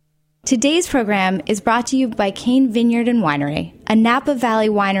Today's program is brought to you by Cane Vineyard and Winery, a Napa Valley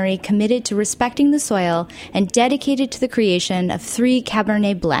winery committed to respecting the soil and dedicated to the creation of 3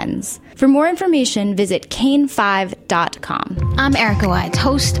 Cabernet blends. For more information, visit cane5.com. I'm Erica Wides,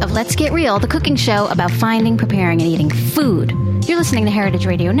 host of Let's Get Real, the cooking show about finding, preparing, and eating food. You're listening to Heritage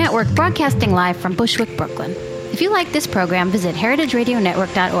Radio Network, broadcasting live from Bushwick, Brooklyn. If you like this program, visit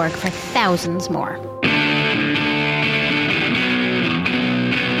heritageradionetwork.org for thousands more.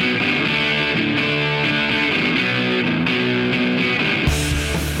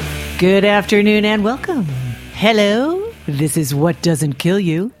 Good afternoon and welcome. Hello, this is What Doesn't Kill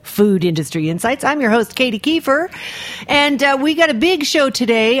You, Food Industry Insights. I'm your host, Katie Kiefer, and we got a big show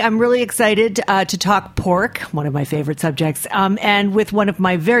today. I'm really excited to talk pork, one of my favorite subjects, and with one of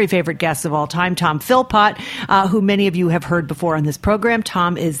my very favorite guests of all time, Tom Philpott, who many of you have heard before on this program.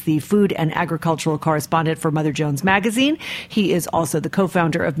 Tom is the food and agricultural correspondent for Mother Jones Magazine. He is also the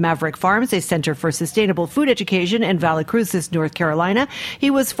co-founder of Maverick Farms, a center for sustainable food education in Valley Crucis, North Carolina. He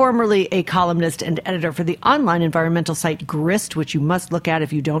was formerly a columnist and editor for the online environmental site Grist, which you must look at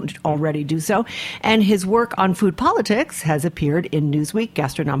if you don't already do so. And his work on food politics has appeared in Newsweek,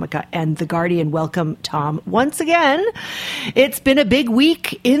 Gastronomica, and The Guardian. Welcome, Tom, once again. It's been a big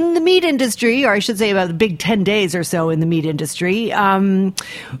week in the meat industry, or I should say about a big 10 days or so in the meat industry.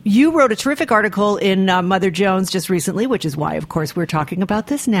 You wrote a terrific article in Mother Jones just recently, which is why, of course, we're talking about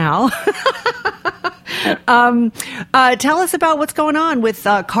this now. Tell us about what's going on with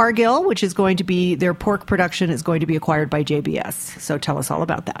Cargill, which is going to be, their pork production is going to be acquired by JBS. So tell us all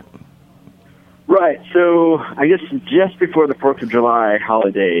about that. Right. So I guess just before the 4th of July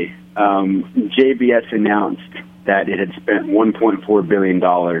holiday, JBS announced that it had spent $1.4 billion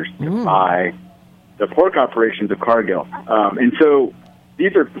to buy the pork operations of Cargill. And so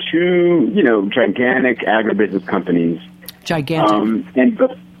these are two, gigantic agribusiness companies. Gigantic.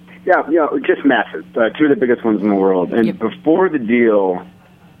 Yeah, just massive. 2 of the biggest ones in the world. And before the deal,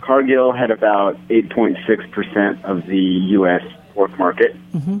 Cargill had about 8.6% of the U.S. pork market.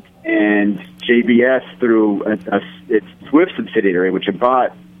 Mm-hmm. And JBS, through its Swift subsidiary, which it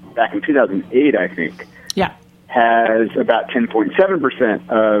bought back in 2008, I think, has about 10.7%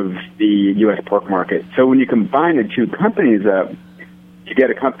 of the U.S. pork market. So when you combine the two companies up, you get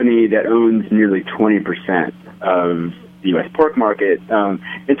a company that owns nearly 20% of the U.S. pork market. And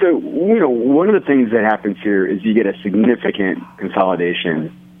so, one of the things that happens here is you get a significant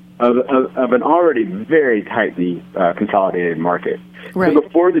consolidation of an already very tightly consolidated market. Right. So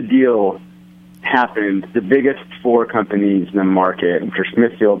before the deal happened, the biggest 4 companies in the market, which are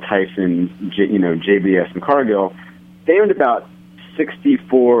Smithfield, Tyson, JBS, and Cargill, they owned about 63%.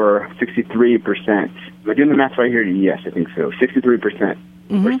 Am I doing the math right here? Yes, I think so. 63%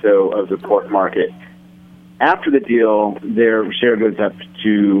 or so of the pork market. After the deal, their share goes up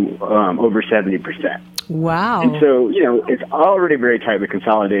to over 70%. Wow. And so, it's already very tightly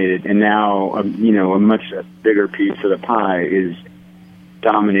consolidated, and now, a much bigger piece of the pie is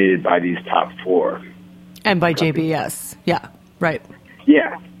dominated by these top 4. And by JBS. Yeah, right.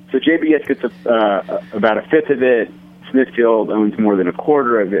 Yeah. So JBS gets about a fifth of it. Smithfield owns more than a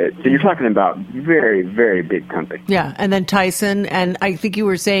quarter of it. So you're talking about very, very big company. Yeah, and then Tyson, and I think you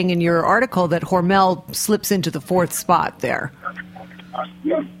were saying in your article that Hormel slips into the 4th spot there.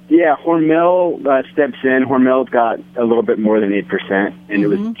 Yeah, Hormel steps in. Hormel's got a little bit more than 8%, and it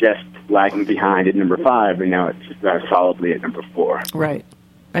was just lagging behind at number 5, and now it's solidly at number 4. Right.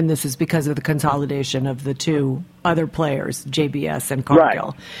 And this is because of the consolidation of the 2 other players, JBS and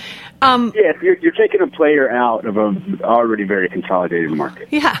Cargill. Right. You're taking a player out of an already very consolidated market.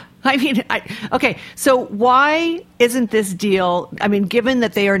 Yeah. Okay, so why isn't this deal, given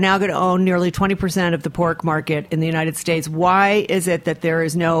that they are now going to own nearly 20% of the pork market in the United States, why is it that there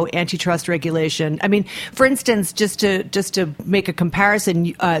is no antitrust regulation? For instance, just to make a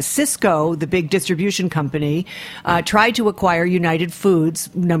comparison, Sysco, the big distribution company, tried to acquire United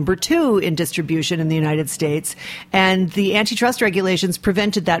Foods, number 2 in distribution in the United States, and the antitrust regulations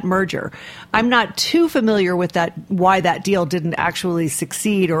prevented that merger. I'm not too familiar with why that deal didn't actually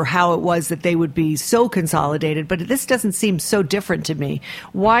succeed or how it was that they would be so consolidated, but this doesn't seem so different to me.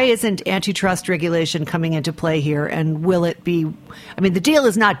 Why isn't antitrust regulation coming into play here, and will it be? The deal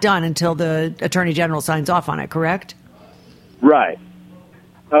is not done until the Attorney General signs off on it, correct? Right.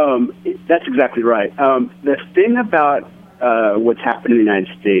 That's exactly right. The thing about what's happened in the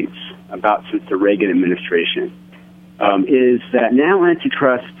United States since the Reagan administration is that now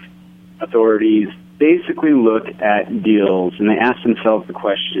antitrust authorities basically look at deals and they ask themselves the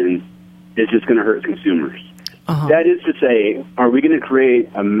question, is this going to hurt consumers? Uh-huh. That is to say, are we going to create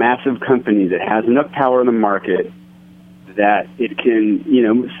a massive company that has enough power in the market that it can,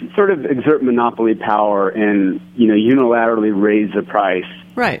 sort of exert monopoly power and, unilaterally raise the price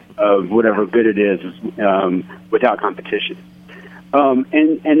right. of whatever good it is without competition.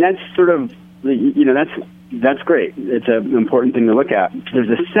 And that's sort of, that's great. It's an important thing to look at. There's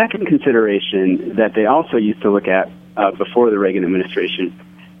a second consideration that they also used to look at before the Reagan administration,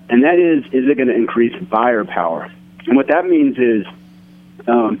 and that is it going to increase buyer power? And what that means is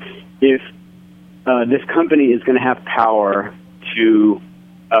if this company is going to have power to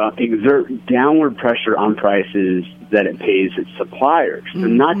exert downward pressure on prices that it pays its suppliers. So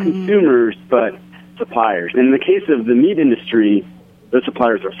not consumers, but suppliers. And in the case of the meat industry, those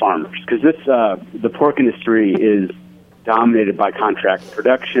suppliers are farmers, because the pork industry is dominated by contract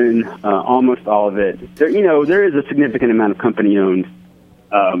production, almost all of it. There is a significant amount of company-owned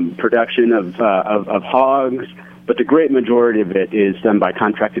production of hogs, but the great majority of it is done by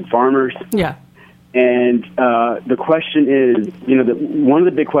contracted farmers. Yeah. And the question is, one of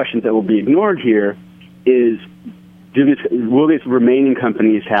the big questions that will be ignored here is, will these remaining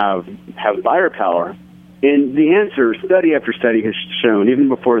companies have buyer power? And the answer, study after study has shown, even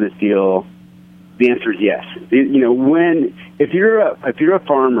before this deal, the answer is yes. If you're a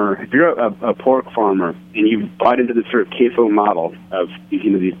farmer, if you're a pork farmer, and you've bought into this sort of CAFO model of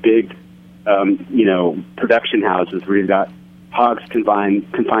these big production houses where you've got hogs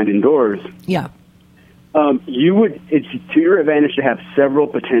confined indoors, yeah. It's to your advantage to have several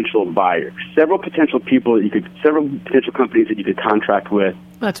potential buyers, several potential companies that you could contract with.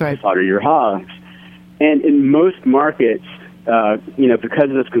 That's right. To slaughter your hogs. And in most markets, because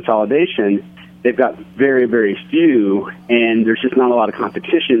of this consolidation, they've got very, very few, and there's just not a lot of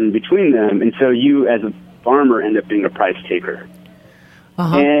competition between them. And so you, as a farmer, end up being a price taker.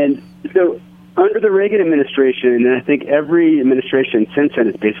 Uh-huh. And so under the Reagan administration, and I think every administration since then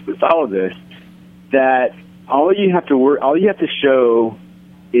has basically followed this, that all you have to show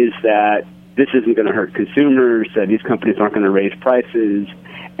is that this isn't going to hurt consumers, that these companies aren't going to raise prices.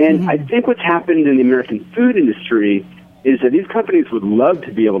 And I think what's happened in the American food industry is that these companies would love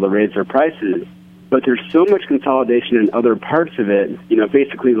to be able to raise their prices, but there's so much consolidation in other parts of it.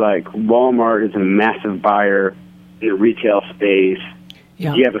 Basically like Walmart is a massive buyer in the retail space.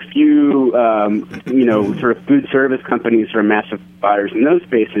 Yeah. You have a few, sort of food service companies that are massive buyers in those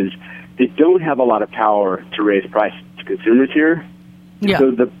spaces. They don't have a lot of power to raise prices to consumers here. Yeah.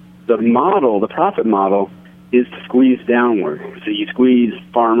 So the profit model, is to squeeze downward. So you squeeze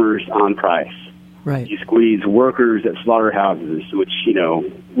farmers on price. Right. You squeeze workers at slaughterhouses, which,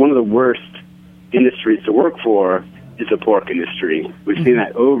 one of the worst industries to work for is the pork industry. We've seen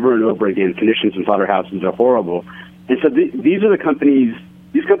that over and over again. Conditions in slaughterhouses are horrible. And so these are the companies,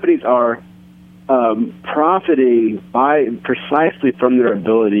 these companies are profiting precisely from their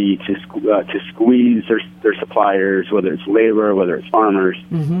ability to squeeze their suppliers, whether it's labor, whether it's farmers,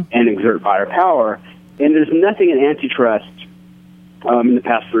 and exert buyer power. And there's nothing in antitrust in the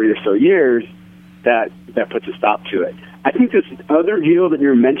past 3 or so years that puts a stop to it. I think this other deal that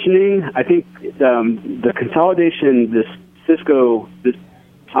you're mentioning, I think the consolidation, this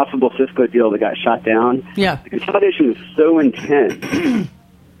possible Cisco deal that got shot down, the consolidation was so intense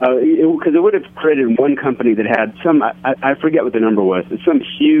because it would have created one company that had some, I forget what the number was, but some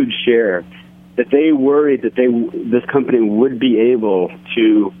huge share that they worried that this company would be able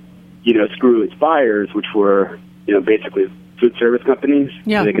to screw its buyers, which were, basically food service companies.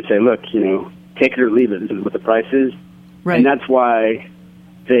 Yeah. So they could say, look, take it or leave it. This is what the price is. Right. And that's why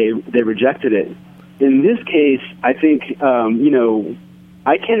they rejected it. In this case, I think,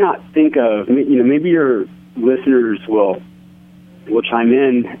 I cannot think of, maybe your listeners will chime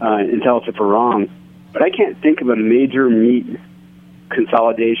in and tell us if we're wrong, but I can't think of a major meat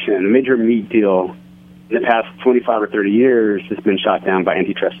consolidation, a major meat deal in the past 25 or 30 years has been shot down by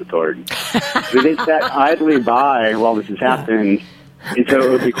antitrust authorities. They sat idly by while this has happened, and so it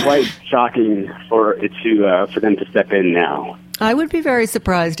would be quite shocking for them to step in now. I would be very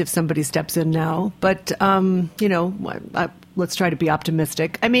surprised if somebody steps in now, but let's try to be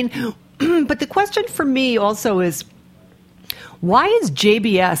optimistic. I mean, but the question for me also is, why is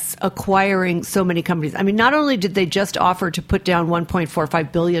JBS acquiring so many companies? I mean, not only did they just offer to put down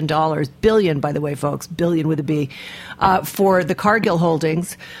 $1.45 billion, by the way, folks, billion with a B, for the Cargill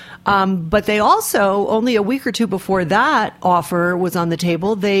holdings, but they also, only a week or two before that offer was on the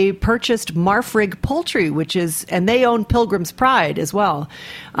table, they purchased Marfrig Poultry, and they own Pilgrim's Pride as well,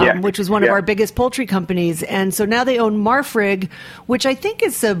 which was one of our biggest poultry companies. And so now they own Marfrig, which I think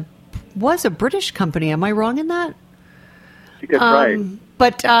was a British company. Am I wrong in that? That's right.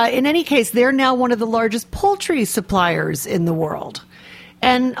 But in any case, they're now one of the largest poultry suppliers in the world.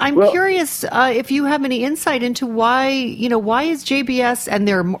 And I'm curious if you have any insight into why is JBS,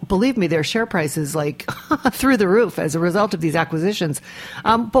 and believe me, their share price is like through the roof as a result of these acquisitions.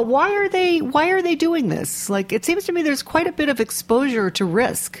 But why are they doing this? Like, it seems to me there's quite a bit of exposure to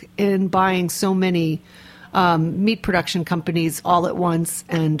risk in buying so many meat production companies all at once,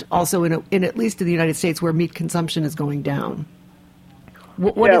 and also in at least in the United States where meat consumption is going down.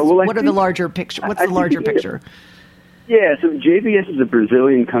 What are the larger picture? What's the larger picture? Yeah, so JBS is a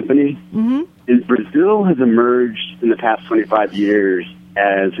Brazilian company, and Brazil has emerged in the past 25 years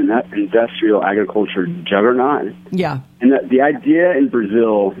as an industrial agriculture juggernaut. Yeah. And the idea in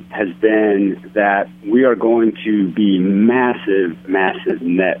Brazil has been that we are going to be massive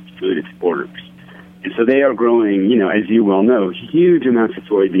net food exporters. And so they are growing, as you well know, huge amounts of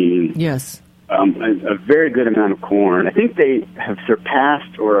soybean. Yes. A very good amount of corn. I think they have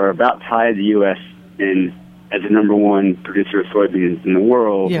surpassed or are about tied the U.S. as the number one producer of soybeans in the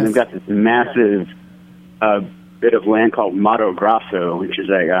world. Yes. And they've got this massive bit of land called Mato Grosso, which is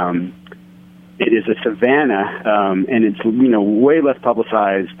it is a savanna, and it's way less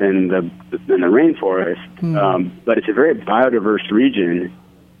publicized than the rainforest, but it's a very biodiverse region,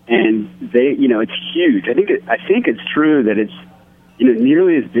 and it's huge. I think it's true that it's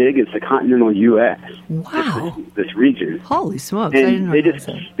nearly as big as the continental U.S. Wow, this region. Holy smokes! And I didn't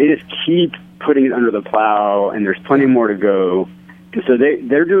know they just keep putting it under the plow, and there's plenty more to go. And so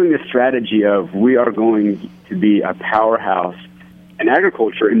they're doing this strategy of, we are going to be a powerhouse in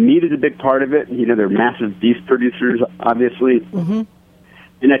agriculture, and meat is a big part of it. They're massive beef producers, obviously. Mm-hmm.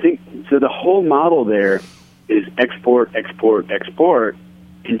 And I think, so the whole model there is export, export, export,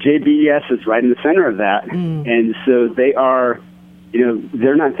 and JBS is right in the center of that. And so they are,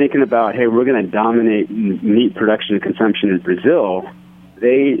 they're not thinking about, hey, we're going to dominate meat production and consumption in Brazil.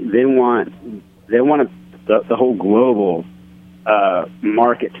 They want the whole global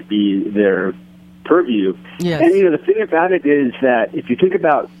market to be their purview. Yes. And the thing about it is that if you think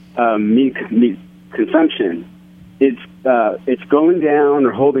about meat consumption, it's going down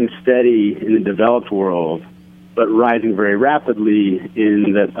or holding steady in the developed world, but rising very rapidly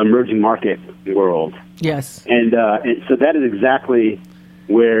in the emerging market world. Yes. And so that is exactly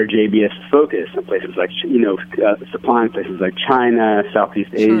where JBS is focused, in places like, supplying places like China,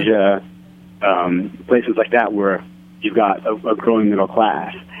 Southeast Asia, places like that where you've got a growing middle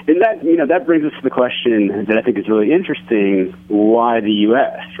class. And that brings us to the question that I think is really interesting: why the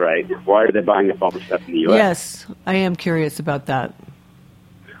U.S., right? Why are they buying up all the stuff in the U.S.? Yes, I am curious about that.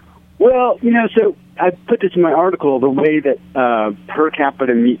 Well, so I put this in my article, the way that per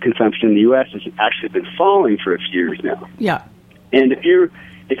capita meat consumption in the U.S. has actually been falling for a few years now. Yeah. And if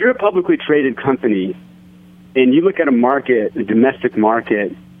you're a publicly traded company and you look at a domestic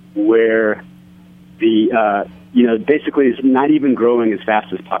market where the basically it's not even growing as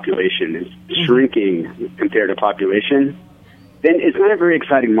fast as population, it's shrinking compared to population, then it's not a very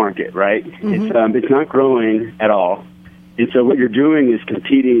exciting market, right? It's not growing at all. And so what you're doing is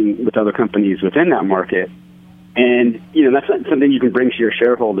competing with other companies within that market. And, that's not something you can bring to your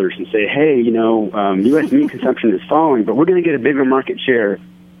shareholders and say, hey, U.S. meat consumption is falling, but we're going to get a bigger market share.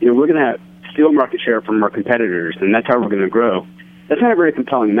 We're going to steal market share from our competitors, and that's how we're going to grow. That's not a very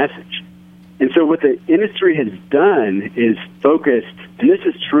compelling message. And so what the industry has done is focused, and this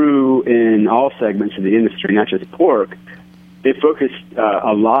is true in all segments of the industry, not just pork, they focused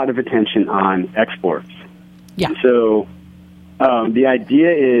a lot of attention on exports. Yeah. And so the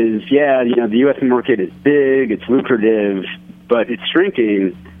idea is, the U.S. market is big, it's lucrative, but it's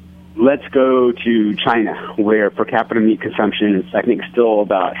shrinking. Let's go to China, where per capita meat consumption is, I think, still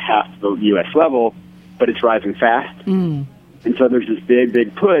about half the U.S. level, but it's rising fast. And so there's this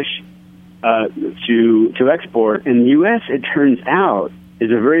big push to export. And the U.S., it turns out, is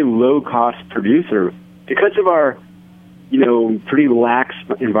a very low-cost producer because of our pretty lax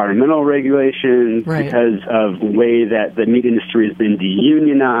environmental regulations, right, because of the way that the meat industry has been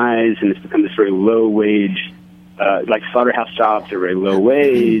deunionized, and it's become this very low-wage, like slaughterhouse jobs are very low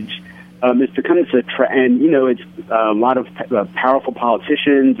wage. It's become this it's a lot of powerful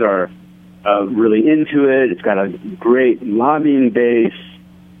politicians are really into it. It's got a great lobbying base.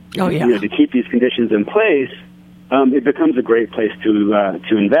 Oh yeah. To keep these conditions in place, it becomes a great place to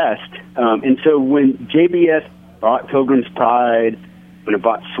invest. And so when JBS bought Pilgrim's Pride, when it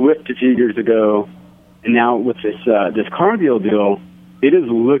bought Swift a few years ago, and now with this Cargill deal, it is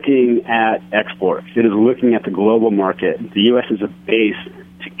looking at exports. It is looking at the global market. The U.S. is a base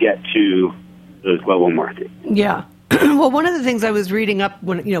to get to those global markets. Yeah. Well, one of the things I was reading up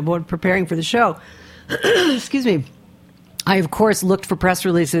when preparing for the show, excuse me, I, of course, looked for press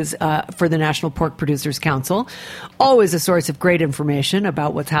releases for the National Pork Producers Council, always a source of great information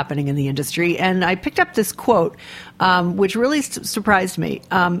about what's happening in the industry. And I picked up this quote, which really surprised me.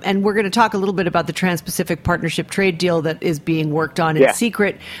 And we're going to talk a little bit about the Trans-Pacific Partnership trade deal that is being worked on in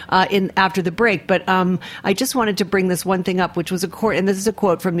secret after the break. But I just wanted to bring this one thing up, which was and this is a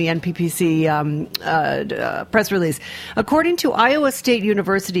quote from the NPPC press release. According to Iowa State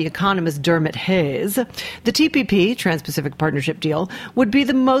University economist Dermot Hayes, the TPP, Trans-Pacific Partnership deal, would be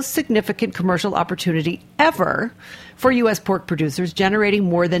the most significant commercial opportunity ever for U.S. pork producers, generating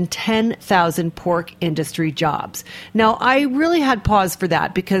more than 10,000 pork industry jobs. Now, I really had pause for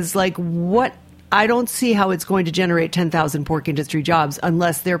that because, I don't see how it's going to generate 10,000 pork industry jobs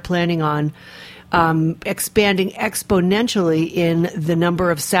unless they're planning on expanding exponentially in the number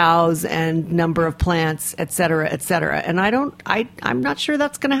of sows and number of plants, et cetera, et cetera. And I'm not sure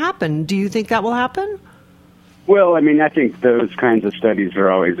that's going to happen. Do you think that will happen? Well, I mean, I think those kinds of studies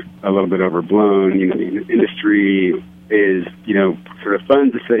are always a little bit overblown. You know, the industry is, sort of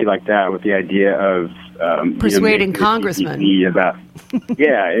funds a study like that with the idea of persuading congressmen about.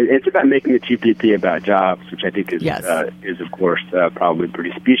 It's about making the TPP about jobs, which I think is of course probably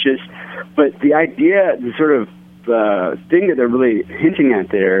pretty specious. But the idea, the sort of thing that they're really hinting at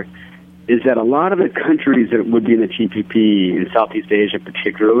there, is that a lot of the countries that would be in the TPP, in Southeast Asia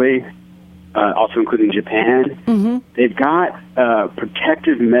particularly, also including Japan, they've got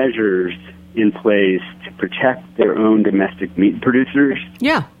protective measures in place to protect their own domestic meat producers.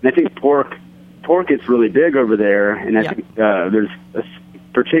 Yeah. And I think pork is really big over there, and I think there's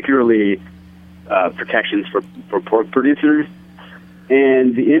particularly protections for pork producers.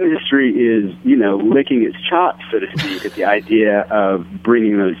 And the industry is, licking its chops, so to speak, at the idea of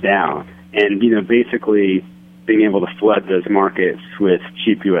bringing those down. And, basically being able to flood those markets with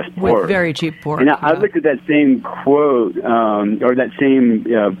cheap U.S. pork. With very cheap pork. And I looked at that same quote, or that same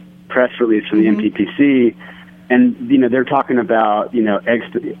press release from the NPPC, and, they're talking about,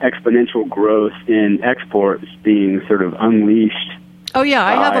 exponential growth in exports being sort of unleashed. Oh, yeah,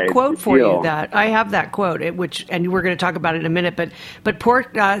 I have a quote for you that I have that quote, and we're going to talk about it in a minute. But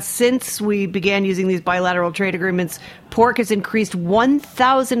pork, since we began using these bilateral trade agreements, pork has increased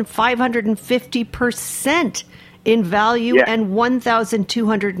 1,550% in value and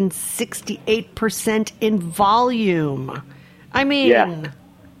 1,268% in volume. I mean,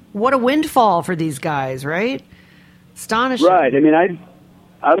 what a windfall for these guys, right? Astonishing. Right. I mean,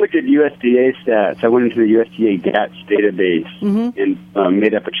 I looked at USDA stats. I went into the USDA GATS database and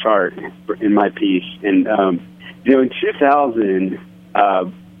made up a chart in my piece. And, in 2000,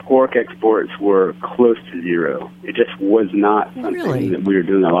 pork exports were close to zero. It just was not something that we were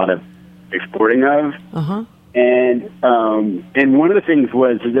doing a lot of exporting of. And one of the things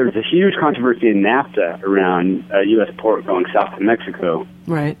was that there was a huge controversy in NAFTA around U.S. pork going south to Mexico.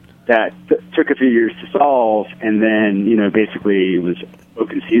 Right. That took a few years to solve, and then basically it was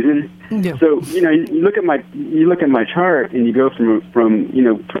open season. Yeah. So you look at my chart, and you go from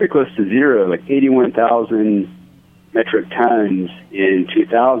pretty close to zero, like 81,000 metric tons in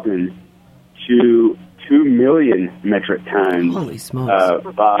 2000 to 2 million metric tons. Holy smokes!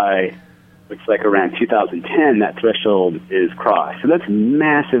 By looks like around 2010, that threshold is crossed. So that's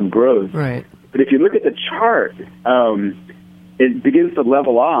massive growth. Right. But if you look at the chart, it begins to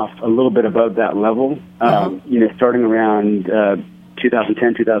level off a little bit above that level, starting around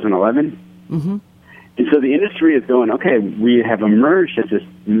 2010, 2011. And so the industry is going, okay, we have emerged as this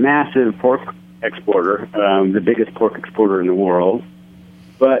massive pork exporter, the biggest pork exporter in the world,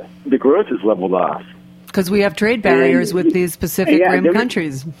 but the growth is leveled off. Because we have trade barriers with these Pacific Rim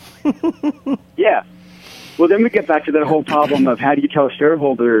countries. Well, then we get back to that whole problem of how do you tell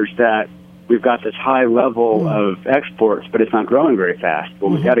shareholders that we've got this high level of exports, but it's not growing very fast.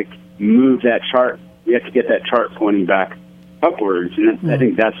 Well, we've got to move that chart. We have to get that chart pointing back upwards, and I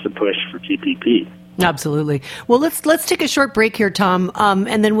think that's the push for TPP. Absolutely. Well, let's take a short break here, Tom,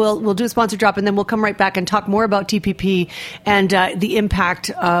 and then we'll do a sponsor drop, and then we'll come right back and talk more about TPP and the impact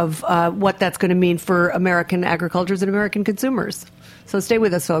of what that's going to mean for American agricultures and American consumers. So stay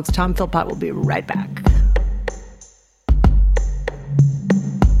with us, folks. Tom Philpott will be right back.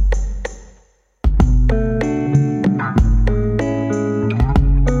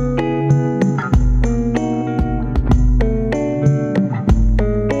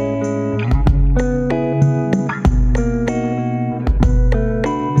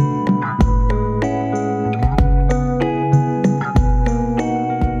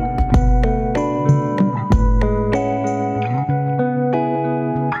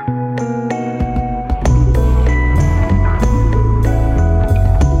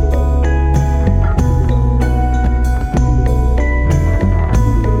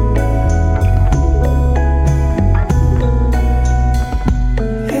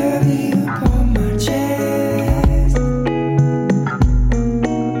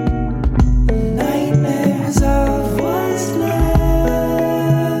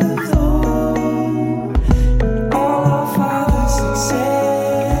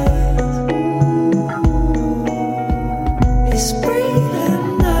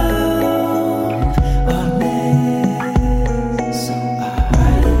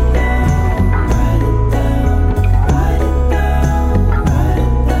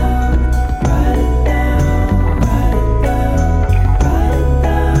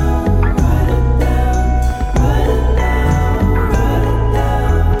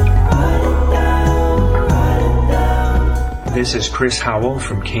 This is Chris Howell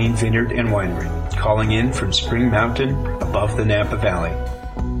from Kane Vineyard and Winery, calling in from Spring Mountain above the Napa Valley.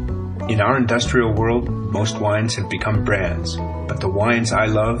 In our industrial world, most wines have become brands, but the wines I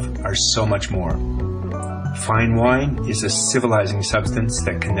love are so much more. Fine wine is a civilizing substance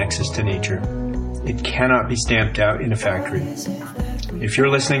that connects us to nature. It cannot be stamped out in a factory. If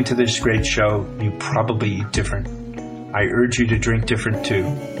you're listening to this great show, you probably eat different. I urge you to drink different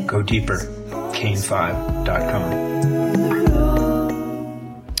too. Go deeper. Kane5.com.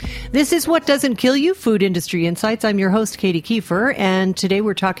 This is What Doesn't Kill You, Food Industry Insights. I'm your host, Katie Kiefer, and today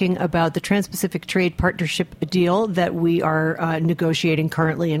we're talking about the Trans-Pacific Trade Partnership deal that we are negotiating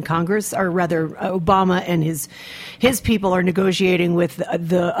currently in Congress, or rather, Obama and his people are negotiating with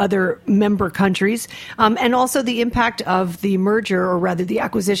the other member countries, and also the impact of the merger, or rather the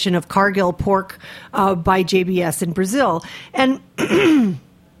acquisition of Cargill Pork by JBS in Brazil. And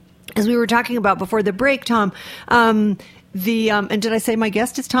as we were talking about before the break, Tom, and did I say my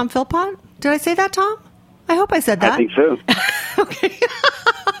guest is Tom Philpott? Did I say that, Tom? I hope I said that. I think so. Okay.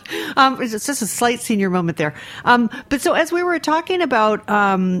 It's just a slight senior moment there. But so as we were talking about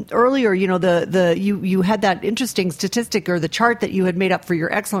earlier, you know, you had that interesting statistic or the chart that you had made up for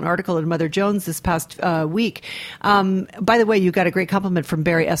your excellent article in Mother Jones this past week. By the way, you got a great compliment from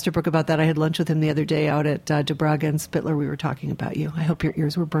Barry Estabrook about that. I had lunch with him the other day out at De Braga and Spittler. We were talking about you. I hope your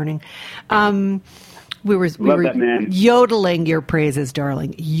ears were burning. We were that, man. Yodeling your praises,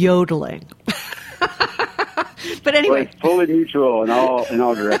 darling. Yodeling. But anyway, well, it's fully mutual in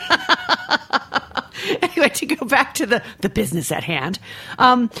all directions. Anyway, to go back to the business at hand.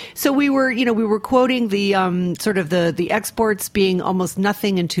 So we were quoting the sort of the exports being almost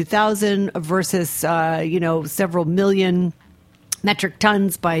nothing in 2000 versus several million metric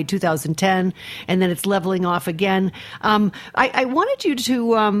tons by 2010, and then it's leveling off again. I wanted you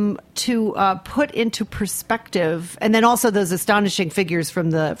to put into perspective, and then also those astonishing figures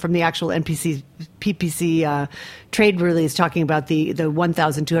from the actual PPC trade release talking about the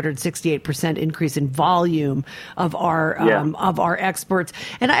 1,268% increase in volume of our exports.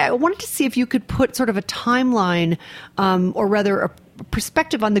 And I wanted to see if you could put sort of a timeline, or rather a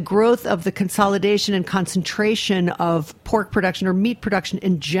perspective on the growth of the consolidation and concentration of pork production or meat production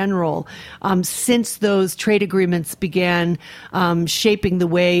in general since those trade agreements began shaping the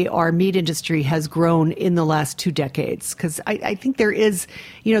way our meat industry has grown in the last 2 decades. Because I think there is,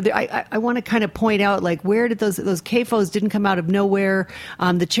 I want to kind of point out, like, where did those CAFOs didn't come out of nowhere.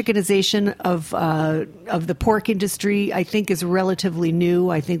 The chickenization of the pork industry, I think, is relatively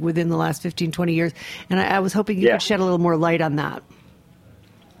new, I think, within the last 15, 20 years. And I was hoping you could shed a little more light on that.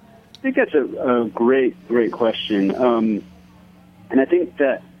 I think that's a great question, and I think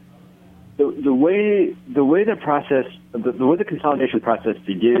that the way the process, the way the consolidation process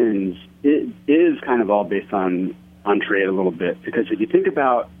begins, it is kind of all based on trade a little bit, because if you think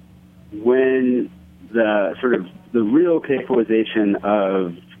about when the sort of the real CAFOization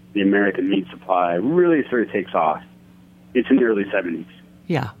of the American meat supply really sort of takes off, it's in the early 70s.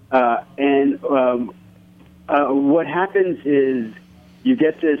 Yeah, and what happens is, you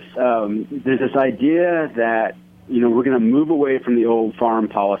get this, there's this idea that, we're going to move away from the old farm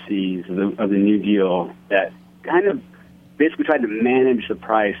policies of the New Deal that kind of basically tried to manage the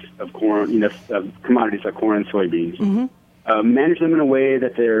price of corn, of commodities like corn and soybeans, manage them in a way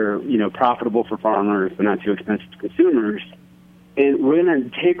that they're, profitable for farmers but not too expensive to consumers. And we're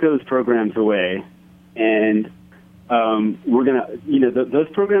going to take those programs away, and we're going to, those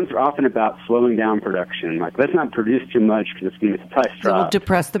programs are often about slowing down production. Like, let's not produce too much because it's going to make the price drop. It'll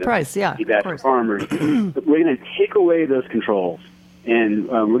depress the price, yeah. Be bad for farmers. But we're going to take away those controls, and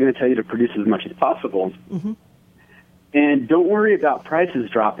we're going to tell you to produce as much as possible. And don't worry about prices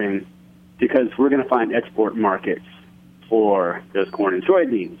dropping, because we're going to find export markets for those corn and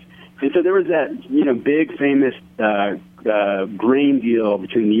soybeans. And so there was that, big famous grain deal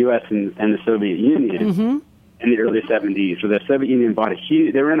between the U.S. and the Soviet Union. In the early 70s, so the Soviet Union bought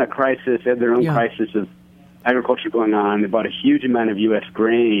they were in a crisis, they had their own crisis of agriculture going on. They bought a huge amount of U.S.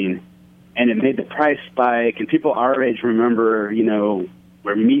 grain, and it made the price spike. And people our age remember,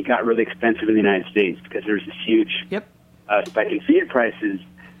 where meat got really expensive in the United States because there was this huge spike in feed prices.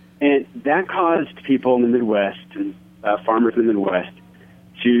 And that caused people in the Midwest, and farmers in the Midwest,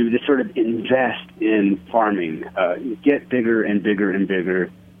 to just sort of invest in farming, get bigger and bigger and bigger.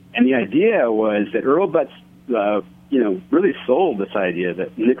 And the idea was that Earl Butz really sold this idea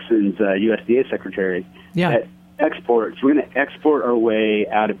that Nixon's USDA secretary, that we're going to export our way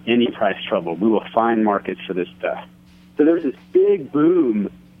out of any price trouble. We will find markets for this stuff. So there was this big boom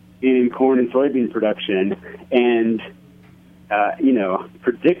in corn and soybean production, and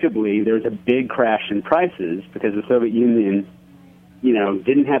predictably, there was a big crash in prices because the Soviet Union,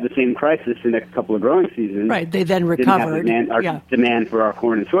 didn't have the same crisis the next couple of growing seasons. Right. They then recovered. Didn't have demand for our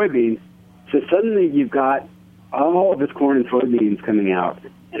corn and soybeans. So suddenly you've got all of this corn and soybeans coming out,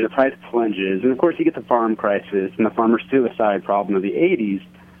 and the price plunges. And, of course, you get the farm crisis and the farmer suicide problem of the 80s.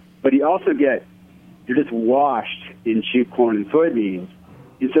 But you also you're just washed in cheap corn and soybeans.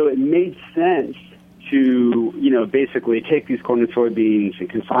 And so it made sense to, basically take these corn and soybeans and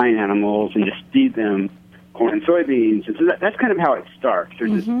confine animals and just feed them corn and soybeans. And so that's kind of how it starts.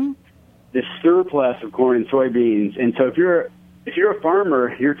 There's this surplus of corn and soybeans. And so if you're a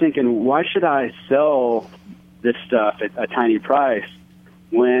farmer, you're thinking, why should I sell this stuff at a tiny price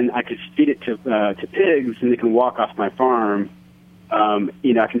when I could feed it to pigs and they can walk off my farm?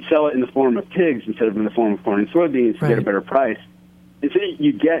 I can sell it in the form of pigs instead of in the form of corn and soybeans to get a better price. And so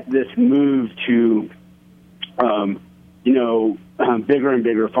you get this move to, bigger and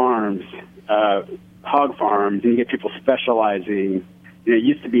bigger farms, hog farms, and you get people specializing. It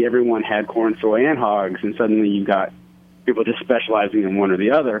used to be everyone had corn, soy, and hogs, and suddenly you got people just specializing in one or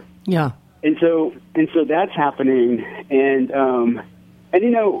the other. Yeah. And so that's happening, and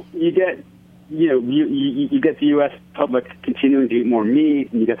you get you get the U.S. public continuing to eat more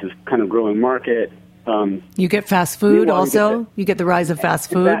meat, and you get this kind of growing market. You get fast food also. You get the rise of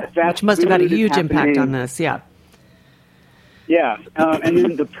fast food, which must have had a huge impact on this. Yeah. Yeah, and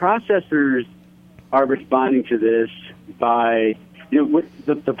then the processors are responding to this by, what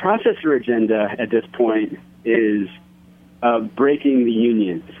the processor agenda at this point is breaking the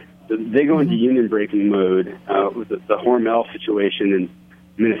unions. So they go into union breaking mode with the Hormel situation in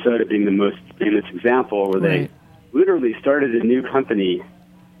Minnesota being the most famous example, where they literally started a new company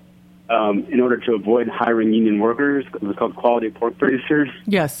in order to avoid hiring union workers. It was called Quality Pork Producers.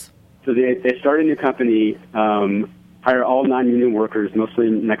 Yes. So they started a new company, hire all non-union workers, mostly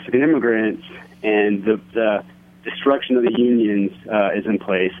Mexican immigrants, and the destruction of the unions is in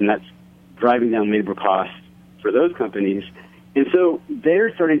place, and that's driving down labor costs for those companies. And so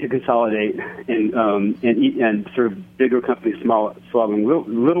they're starting to consolidate and sort of bigger companies, swallowing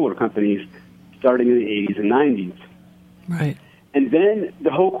littler companies, starting in the 80s and 90s. Right. And then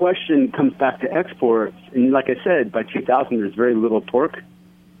the whole question comes back to exports. And like I said, by 2000, there's very little pork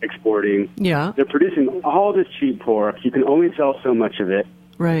exporting. Yeah. They're producing all this cheap pork. You can only sell so much of it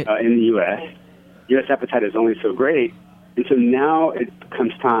in the U.S. U.S. appetite is only so great. And so now it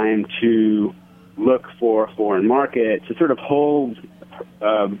becomes time to look for a foreign market to sort of hold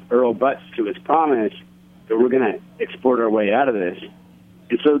Earl Butz to his promise that we're going to export our way out of this.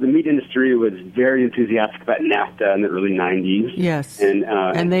 And so the meat industry was very enthusiastic about NAFTA in the early 90s. Yes.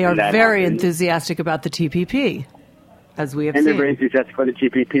 And they are very enthusiastic about the TPP, as we have seen. And they're very enthusiastic about the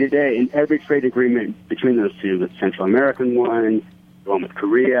TPP today. And every trade agreement between those two, the Central American one, the one with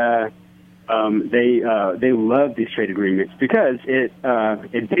Korea, they love these trade agreements because it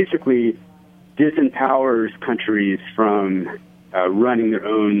basically disempowers countries from running their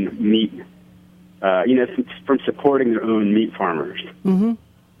own meat, from supporting their own meat farmers. Mm-hmm.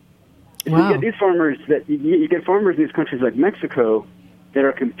 So you get these farmers you get farmers in these countries like Mexico that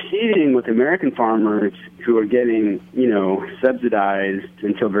are competing with American farmers who are getting, subsidized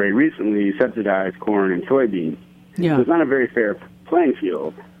until very recently, subsidized corn and soybeans. Yeah. So it's not a very fair playing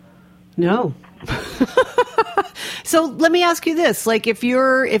field. No. So let me ask you this: like, if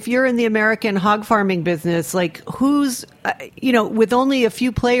you're in the American hog farming business, like, who's, with only a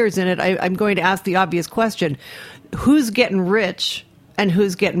few players in it, I'm going to ask the obvious question: who's getting rich and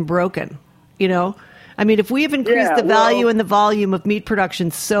who's getting broken? I mean, if we have increased the value and the volume of meat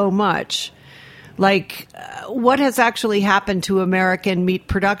production so much, like, what has actually happened to American meat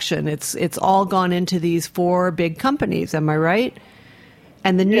production? It's all gone into these 4 big companies. Am I right?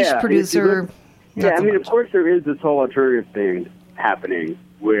 And the niche producer... of course there is this whole alternative thing happening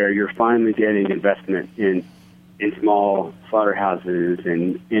where you're finally getting investment in small slaughterhouses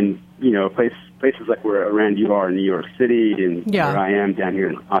and in, places like where around you are in New York City and where I am down here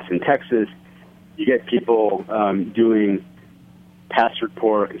in Austin, Texas. You get people doing pastured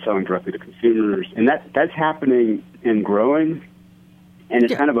pork and selling directly to consumers. And that's happening and growing. And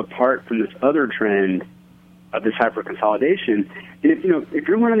it's kind of apart from this other trend of this hyper-consolidation. And if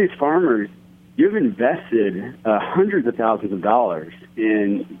you're one of these farmers, you've invested hundreds of thousands of dollars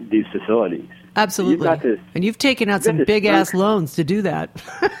in these facilities. Absolutely. And you've taken out some big-ass loans to do that.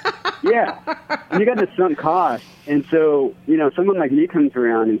 Yeah. And you got this sunk cost. And so, someone like me comes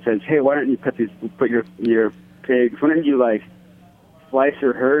around and says, hey, why don't you put your pigs, why don't you, slice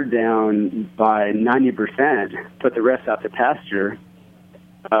your herd down by 90%, put the rest out to pasture,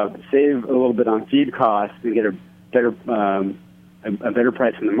 save a little bit on feed costs, and get a better a better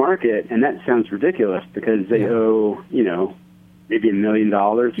price in the market, and that sounds ridiculous because they owe, maybe $1 million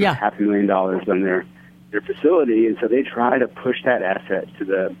or $500,000 on their facility, and so they try to push that asset to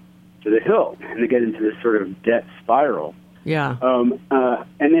the hilt, and they get into this sort of debt spiral. Yeah.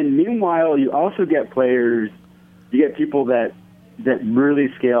 And then meanwhile, you also get players, you get people that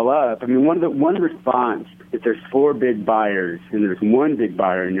really scale up. I mean, one response, if there's 4 big buyers and there's one big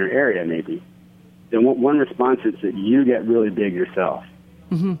buyer in your area, maybe, then one response is that you get really big yourself.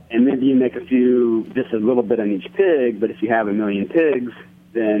 Mm-hmm. And maybe you make just a little bit on each pig, but if you have 1 million pigs,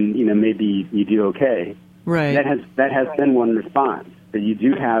 then, maybe you do okay. Right. That has been one response, that you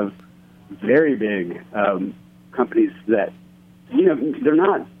do have very big companies that, they're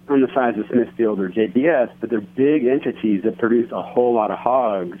not on the size of Smithfield or JBS, but they're big entities that produce a whole lot of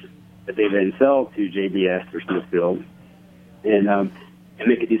hogs that they then sell to JBS or Smithfield and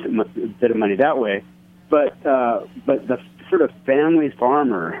make a decent bit of money that way. But the sort of family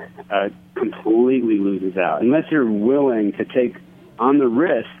farmer completely loses out. Unless you're willing to take on the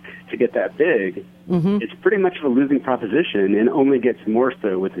risk to get that big, it's pretty much of a losing proposition, and only gets more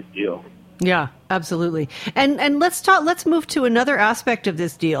so with this deal. Yeah, absolutely. And let's move to another aspect of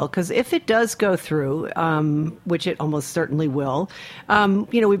this deal, because if it does go through, which it almost certainly will,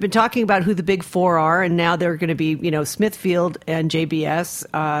 we've been talking about who the big 4 are, and now they're going to be, Smithfield and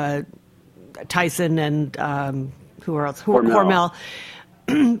JBS, Tyson and who else? Hormel.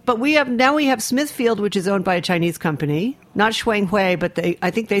 But we have Smithfield, which is owned by a Chinese company, not Shuanghui, but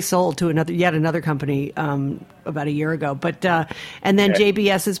I think they sold to yet another company about a year ago. But and then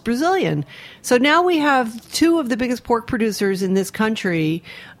JBS is Brazilian. So now we have 2 of the biggest pork producers in this country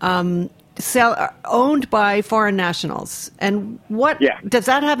owned by foreign nationals. And does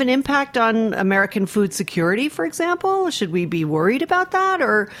that have an impact on American food security, for example? Should we be worried about that,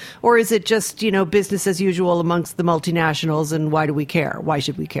 or is it just business as usual amongst the multinationals? And why do we care? Why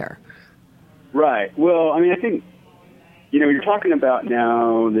should we care? Right. Well, I mean, I think you're talking about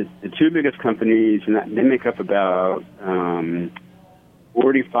now the 2 biggest companies, and they make up about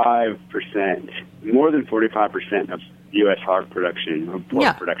 45%, more than 45% of U.S. hog production, or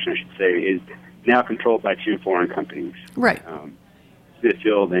pork production, I should say, is now controlled by 2 foreign companies. Right.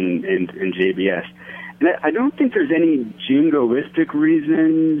 Smithfield and JBS. And I don't think there's any jingoistic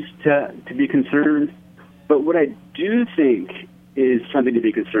reasons to be concerned, but what I do think is something to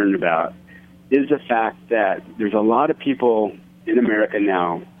be concerned about is the fact that there's a lot of people in America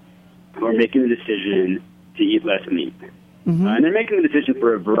now who are making the decision to eat less meat. Mm-hmm. And they're making the decision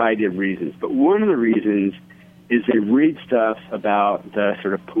for a variety of reasons, but one of the reasons is they read stuff about the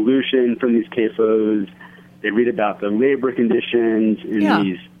sort of pollution from these CAFOs. They read about the labor conditions in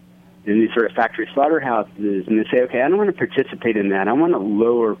these sort of factory slaughterhouses, and they say, okay, I don't want to participate in that. I want to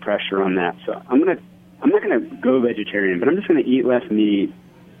lower pressure on that. So I'm not going to go vegetarian, but I'm just going to eat less meat.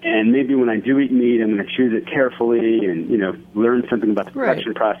 And maybe when I do eat meat, I'm going to choose it carefully and, learn something about the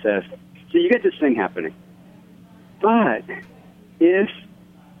production process. So you get this thing happening. But if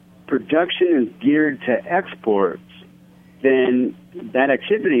production is geared to exports, then that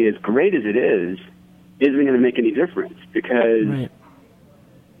activity, as great as it is, isn't going to make any difference, because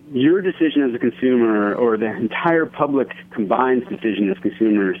your decision as a consumer, or the entire public combined decision as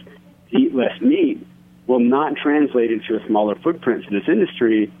consumers to eat less meat, will not translate into a smaller footprint to this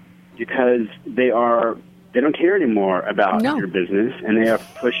industry, because they don't care anymore about your business, and they are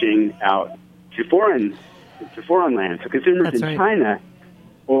pushing out to foreign land. So consumers in China,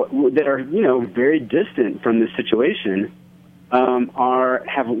 that are very distant from this situation,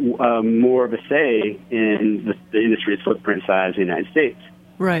 have more of a say in the industry's footprint size in the United States.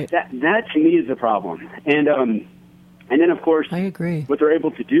 Right. That to me is the problem. And then of course, I agree. What they're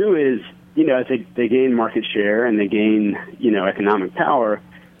able to do is, as they gain market share and they gain economic power,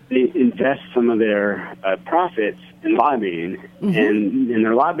 they invest some of their profits in lobbying, and in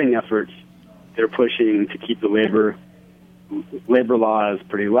their lobbying efforts, they're pushing to keep the labor laws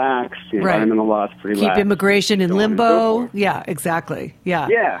pretty lax, the environmental laws pretty lax. Keep immigration in limbo. Yeah, exactly. Yeah.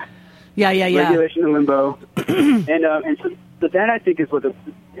 Regulation in limbo. and so that, I think, is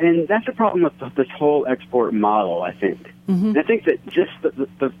and that's the problem with this whole export model, I think. And I think that just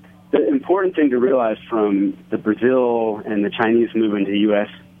the important thing to realize from the Brazil and the Chinese move into U.S.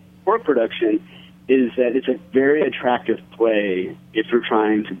 pork production is that it's a very attractive play if you're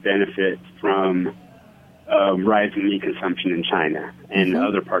trying to benefit from rising meat consumption in China and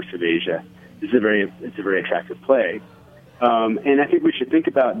other parts of Asia. It's a very attractive play. And I think we should think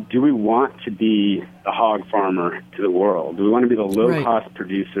about, do we want to be the hog farmer to the world? Do we want to be the low-cost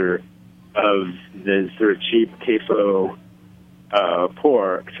producer of the sort of cheap CAFO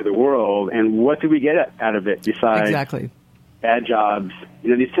pork to the world, and what do we get out of it besides exactly bad jobs?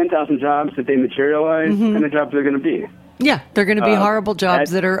 These 10,000 jobs that they materialize, what kind of jobs they're going to be? Yeah, they're going to be horrible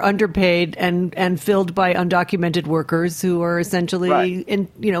jobs that are underpaid and filled by undocumented workers who are essentially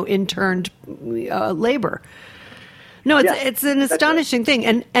interned labor. No, it's an astonishing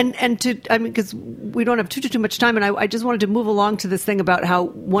thing, because we don't have too much time, and I just wanted to move along to this thing about how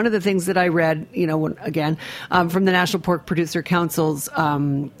one of the things that I read, from the National Pork Producer Council's,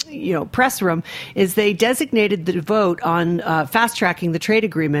 press room, is they designated the vote on fast tracking the trade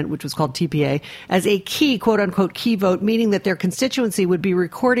agreement, which was called TPA, as a key, quote unquote, key vote, meaning that their constituency would be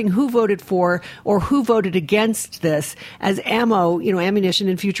recording who voted for or who voted against this as ammunition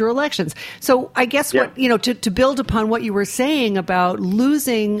in future elections. So I guess to build upon what you were saying about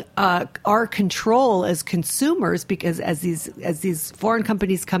losing our control as consumers, because as these foreign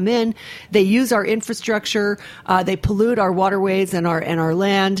companies come in, they use our infrastructure, they pollute our waterways and our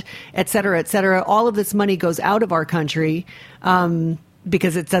land, et cetera, et cetera. All of this money goes out of our country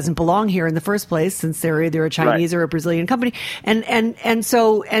because it doesn't belong here in the first place, since they're either a Chinese or a Brazilian company, and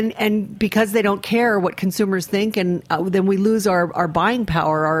so because they don't care what consumers think, and then we lose our buying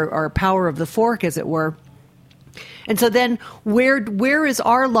power, our power of the fork, as it were. And so then where is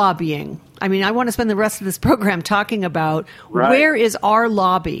our lobbying? I mean, I want to spend the rest of this program talking about where is our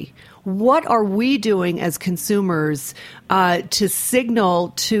lobby? What are we doing as consumers to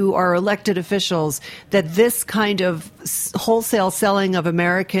signal to our elected officials that this kind of wholesale selling of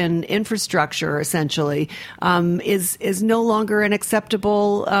American infrastructure, essentially, is no longer an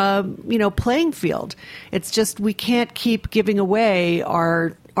acceptable, playing field? It's just we can't keep giving away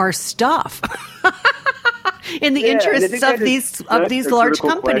our stuff. In the interests of these large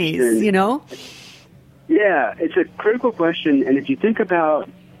companies, question. Yeah, it's a critical question. And if you think about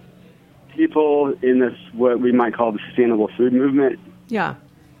people in this, what we might call the sustainable food movement,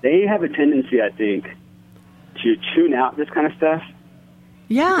 they have a tendency, I think, to tune out this kind of stuff.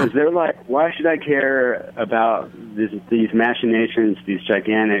 Yeah. Because they're like, why should I care about these machinations, these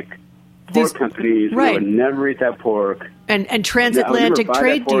gigantic pork companies who would never eat that pork? And transatlantic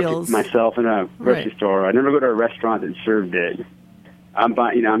trade deals. Myself in a grocery store. I never go to a restaurant that served it. I'm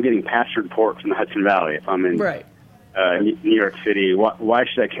getting pastured pork from the Hudson Valley if I'm in New York City. Why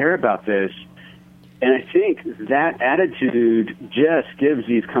should I care about this? And I think that attitude just gives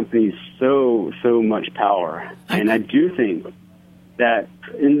these companies so much power. And I do think that,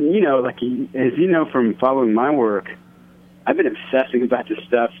 as you know from following my work, I've been obsessing about this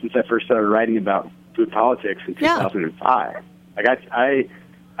stuff since I first started writing about food politics in 2005. I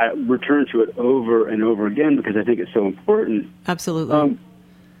return to it over and over again because I think it's so important. Absolutely.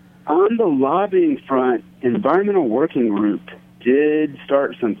 On the lobbying front, Environmental Working Group did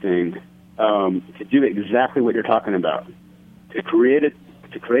start something to do exactly what you're talking about, to create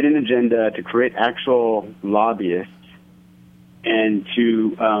an agenda, to create actual lobbyists, and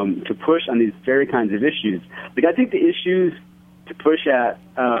to push on these very kinds of issues. Like, I think the issues to push at,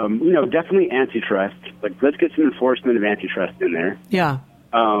 definitely antitrust. Like, let's get some enforcement of antitrust in there. Yeah.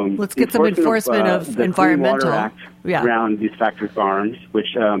 Let's get some enforcement of the environmental. Clean Water Act around these factory farms,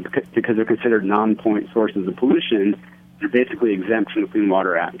 which, because they're considered non-point sources of pollution, they're basically exempt from the Clean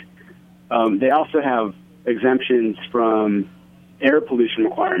Water Act. They also have exemptions from air pollution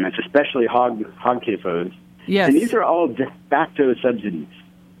requirements, especially hog CAFOs. Yes. And these are all de facto subsidies.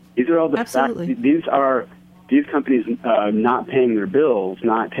 These are all these companies not paying their bills,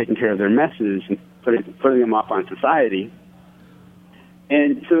 not taking care of their messes, and putting them off on society.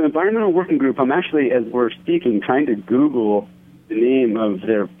 And so the Environmental Working Group, I'm actually, as we're speaking, trying to Google the name of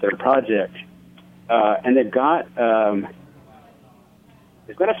their project. And they've got a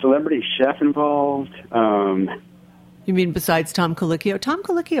celebrity chef involved. You mean besides Tom Colicchio? Tom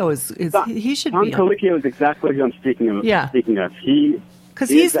Colicchio he should Tom be. Tom Colicchio is exactly who I'm speaking of. Yeah. Because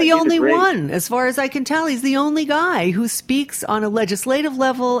he's the only one, as far as I can tell. He's the only guy who speaks on a legislative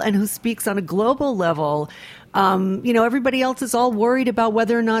level and who speaks on a global level. Everybody else is all worried about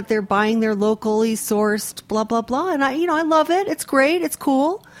whether or not they're buying their locally sourced, blah, blah, blah. And I love it. It's great. It's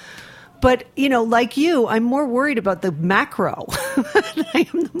cool. But, like you, I'm more worried about the macro than I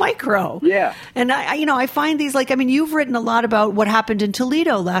am the micro. Yeah. And I find these, you've written a lot about what happened in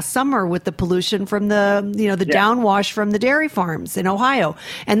Toledo last summer with the pollution from the downwash from the dairy farms in Ohio.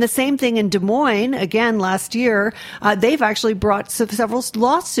 And the same thing in Des Moines, again, last year. They've actually brought several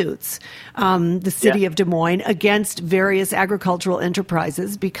lawsuits, the city of Des Moines, against various agricultural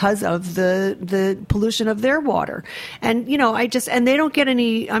enterprises because of the pollution of their water. And, and they don't get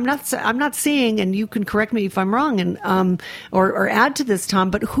any, I'm not seeing, and you can correct me if I'm wrong, and or add to this, Tom.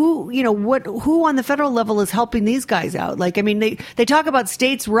 But who on the federal level is helping these guys out? Like, I mean, they talk about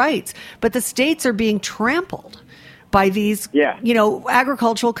states' rights, but the states are being trampled by these,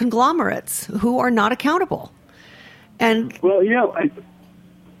 agricultural conglomerates who are not accountable. And well,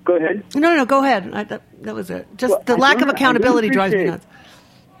 go ahead. No, go ahead. That was it. Just the lack of accountability drives me nuts.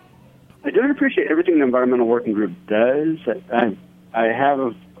 I don't appreciate everything the Environmental Working Group does. I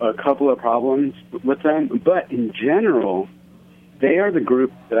have a couple of problems with them, but in general, they are the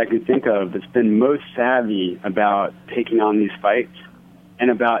group that I can think of that's been most savvy about taking on these fights and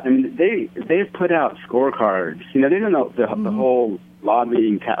they've put out scorecards. They don't know the whole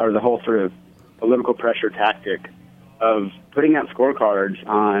lobbying or the whole sort of political pressure tactic of putting out scorecards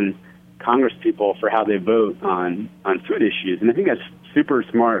on Congress people for how they vote on food issues, and I think that's super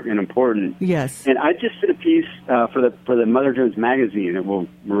smart and important. Yes. And I just did a piece for the Mother Jones magazine that will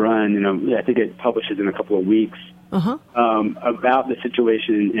run. I think it publishes in a couple of weeks. About the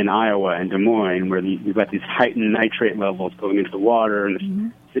situation in Iowa and Des Moines, where you've got these heightened nitrate levels going into the water, and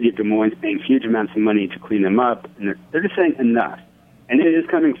the city of Des Moines is paying huge amounts of money to clean them up, and they're just saying enough. And it is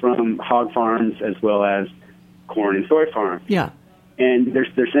coming from hog farms as well as corn and soy farms. Yeah. And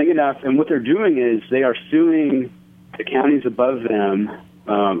they're saying enough, and what they're doing is they are suing the counties above them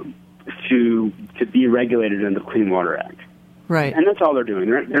to be regulated under the Clean Water Act. Right. And that's all they're doing.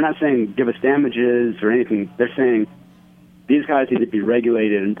 They're not saying give us damages or anything. They're saying these guys need to be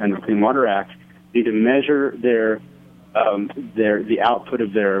regulated under the Clean Water Act, need to measure the output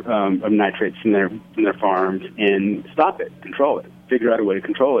of their of nitrates in their farms and stop it, control it, figure out a way to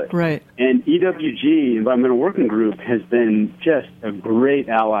control it. Right. And EWG, Environmental Working Group, has been just a great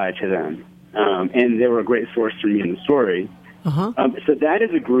ally to them, and they were a great source for me in the story. So that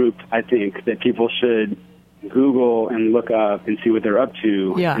is a group I think that people should Google and look up and see what they're up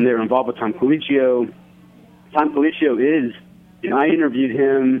to. Yeah. And they're involved with Tom Colicchio. Tom Colicchio is, I interviewed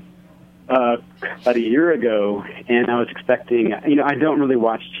him about a year ago, and I was expecting, I don't really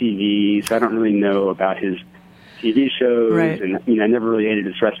watch TV, so I don't really know about his TV shows. Right. And, I never really ate at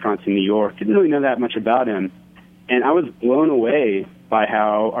his restaurants in New York. Didn't really know that much about him. And I was blown away by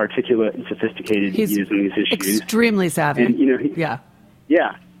how articulate and sophisticated he is in these issues. Extremely savvy. And, Yeah.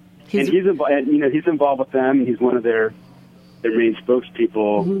 He's involved with them, and he's one of their main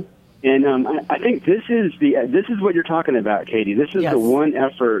spokespeople. And I think this is what you're talking about, Katie. This is the one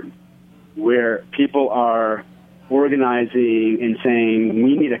effort where people are organizing and saying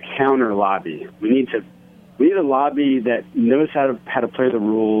we need a counter lobby. We need a lobby that knows how to play the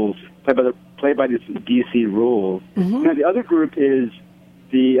rules, play by the DC rules. Now the other group is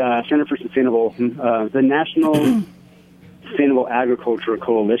the Center for Sustainable, the National Sustainable Agriculture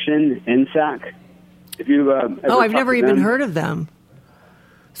Coalition, NSAC. If you I've never even heard of them.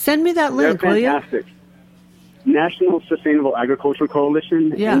 Send me that link, will you? They're fantastic. National Sustainable Agriculture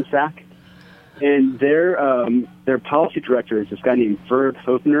Coalition, NSAC, and their policy director is this guy named Ferg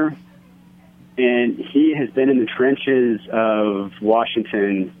Hoefner, and he has been in the trenches of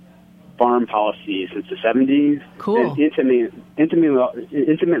Washington farm policy since the 70s. Cool. And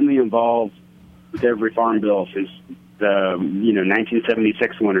intimately involved with every farm bill since the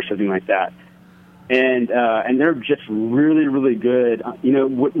 1976 one or something like that, and they're just really, really good.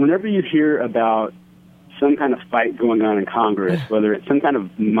 Whenever you hear about some kind of fight going on in Congress, whether it's some kind of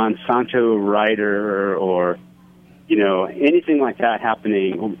Monsanto rider or anything like that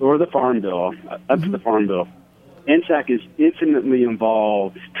happening, or the farm bill, up to the farm bill, NSAC is intimately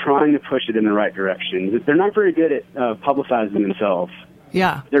involved, trying to push it in the right direction. They're not very good at publicizing themselves.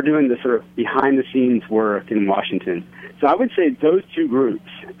 Yeah. They're doing the sort of behind-the-scenes work in Washington. So I would say those two groups,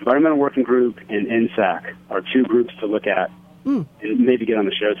 Environmental Working Group and NSAC, are two groups to look at and maybe get on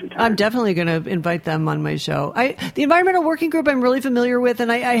the show sometime. I'm definitely going to invite them on my show. The Environmental Working Group I'm really familiar with,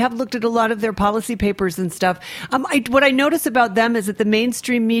 and I have looked at a lot of their policy papers and stuff. What I notice about them is that the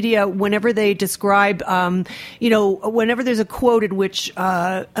mainstream media, whenever they describe, whenever there's a quote in which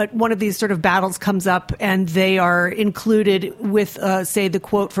one of these sort of battles comes up and they are included with, say, the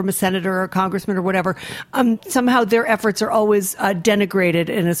quote from a senator or a congressman or whatever, somehow their efforts are always denigrated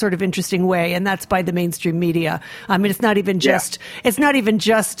in a sort of interesting way, and that's by the mainstream media. I mean, it's not even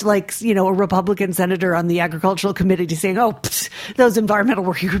just like, a Republican senator on the agricultural committee saying, those Environmental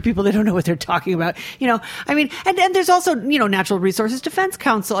Working Group people, they don't know what they're talking about. And there's also, Natural Resources Defense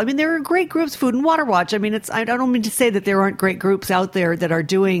Council. I mean, there are great groups, Food and Water Watch. I mean, I don't mean to say that there aren't great groups out there that are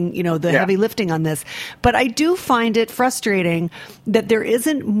doing, the heavy lifting on this, but I do find it frustrating that there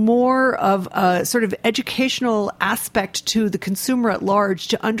isn't more of a sort of educational aspect to the consumer at large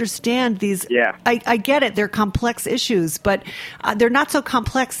to understand these. Yeah. I get it. They're complex issues, but but they're not so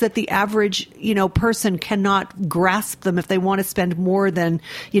complex that the average, person cannot grasp them if they want to spend more than,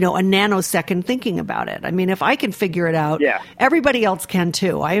 a nanosecond thinking about it. I mean, if I can figure it out, everybody else can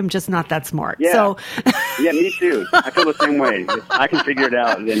too. I am just not that smart. Yeah. So, yeah, me too. I feel the same way. If I can figure it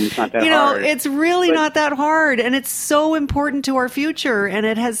out, then it's not that hard. It's really not that hard, and it's so important to our future, and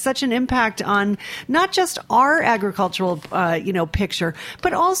it has such an impact on not just our agricultural, picture,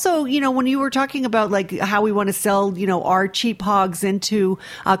 but also, when you were talking about like how we want to sell, our cheap hogs into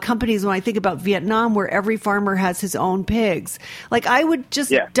companies. When I think about Vietnam, where every farmer has his own pigs, like I would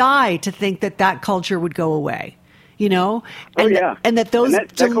just die to think that culture would go away. And that those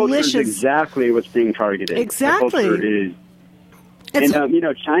that delicious culture is exactly what's being targeted. Exactly.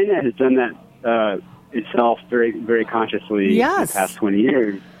 China has done that itself very, very consciously in the past 20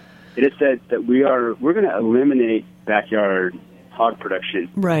 years. It has said that we're going to eliminate backyard hog production,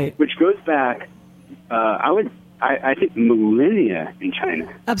 right? Which goes back, I think millennia in China.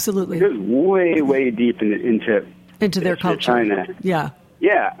 Absolutely, it goes way, way deep into their culture. China, yeah.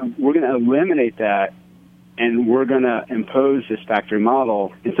 We're going to eliminate that, and we're going to impose this factory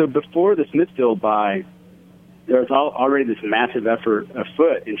model. And so, before the Smithfield buy, there was already this massive effort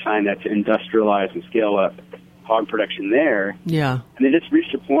afoot in China to industrialize and scale up hog production there. Yeah. And they just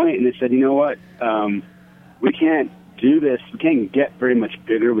reached a point and they said, you know what, we can't do this. We can't get very much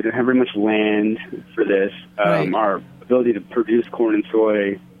bigger. We don't have very much land for this. Right. Our ability to produce corn and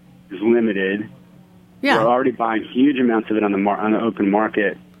soy is limited. Yeah. We're already buying huge amounts of it on the open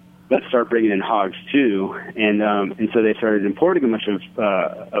market. Let's start bringing in hogs too. And so they started importing a bunch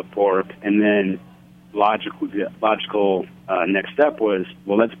of pork, and then logical next step was,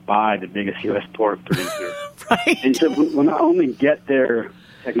 well, let's buy the biggest U.S. pork producer. Right. And so we'll not only get their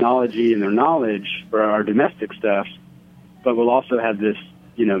technology and their knowledge for our domestic stuff, but we'll also have this,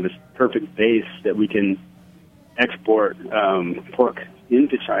 this perfect base that we can export pork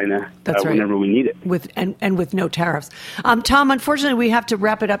into China whenever we need it. With no tariffs. Tom, unfortunately, we have to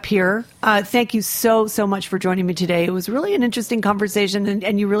wrap it up here. Thank you so much for joining me today. It was really an interesting conversation,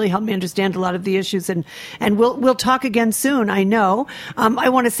 and you really helped me understand a lot of the issues. And we'll talk again soon, I know. I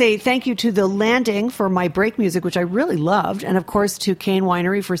want to say thank you to The Landing for my break music, which I really loved, and of course to Cain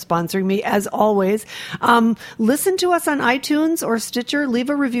Winery for sponsoring me, as always. Listen to us on iTunes or Stitcher. Leave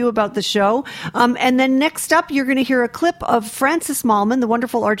a review about the show. And then next up, you're going to hear a clip of Francis Mallmann, the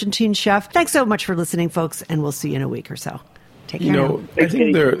wonderful Argentine chef. Thanks so much for listening, folks, and we'll see you in a week or so. Take care. I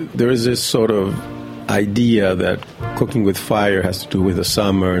think there is this sort of idea that cooking with fire has to do with the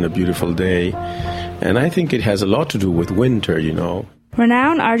summer and a beautiful day, and I think it has a lot to do with winter,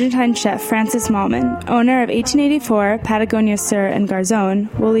 Renowned Argentine chef Francis Mallmann, owner of 1884 Patagonia Sur and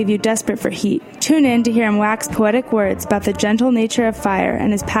Garzon, will leave you desperate for heat. Tune in to hear him wax poetic words about the gentle nature of fire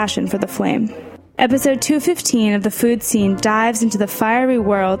and his passion for the flame. Episode 215 of The Food Scene dives into the fiery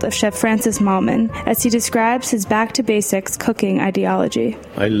world of Chef Francis Mallmann as he describes his back-to-basics cooking ideology.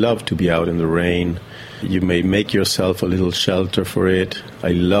 I love to be out in the rain. You may make yourself a little shelter for it. I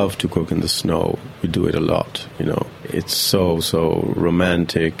love to cook in the snow. We do it a lot, It's so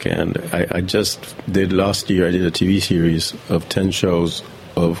romantic. And I just did last year, I did a TV series of 10 shows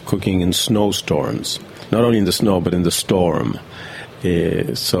of cooking in snowstorms. Not only in the snow, but in the storm.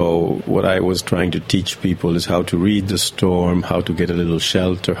 So what I was trying to teach people is how to read the storm, how to get a little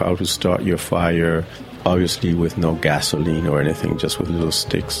shelter, how to start your fire, obviously with no gasoline or anything, just with little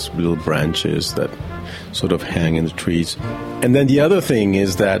sticks, little branches that sort of hang in the trees. And then the other thing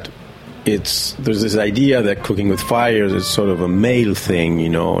is that there's this idea that cooking with fire is sort of a male thing,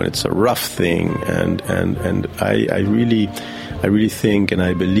 and it's a rough thing. And I really think and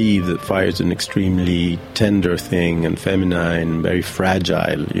I believe that fire is an extremely tender thing and feminine, very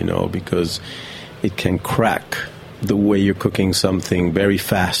fragile, because it can crack the way you're cooking something very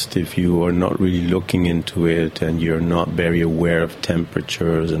fast if you are not really looking into it and you're not very aware of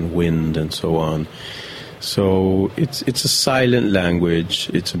temperatures and wind and so on. So it's a silent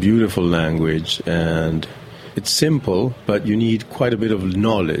language. It's a beautiful language, and it's simple, but you need quite a bit of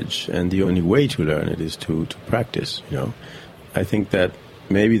knowledge, and the only way to learn it is to practice, I think that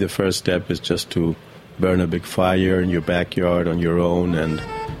maybe the first step is just to burn a big fire in your backyard on your own and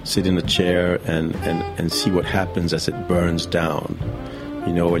sit in a chair and see what happens as it burns down.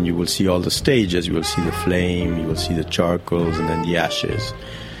 And you will see all the stages. You will see the flame, you will see the charcoals, and then the ashes.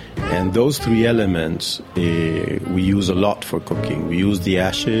 And those three elements we use a lot for cooking. We use the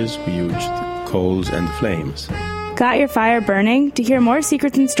ashes, we use the coals, and the flames. Got your fire burning? To hear more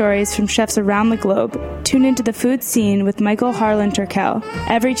secrets and stories from chefs around the globe, tune into The Food Scene with Michael Harlan Turkel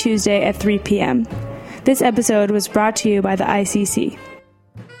every Tuesday at 3 p.m. This episode was brought to you by the ICC.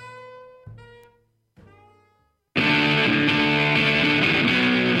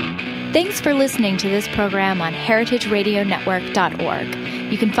 Thanks for listening to this program on heritageradionetwork.org.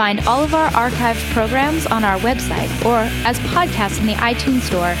 You can find all of our archived programs on our website or as podcasts in the iTunes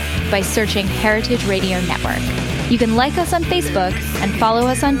Store by searching Heritage Radio Network. You can like us on Facebook and follow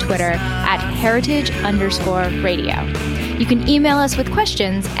us on Twitter at heritage_radio. You can email us with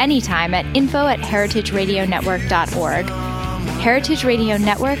questions anytime at info@heritageradionetwork.org. Heritage Radio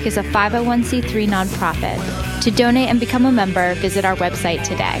Network is a 501c3 nonprofit. To donate and become a member, visit our website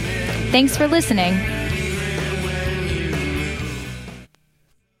today. Thanks for listening.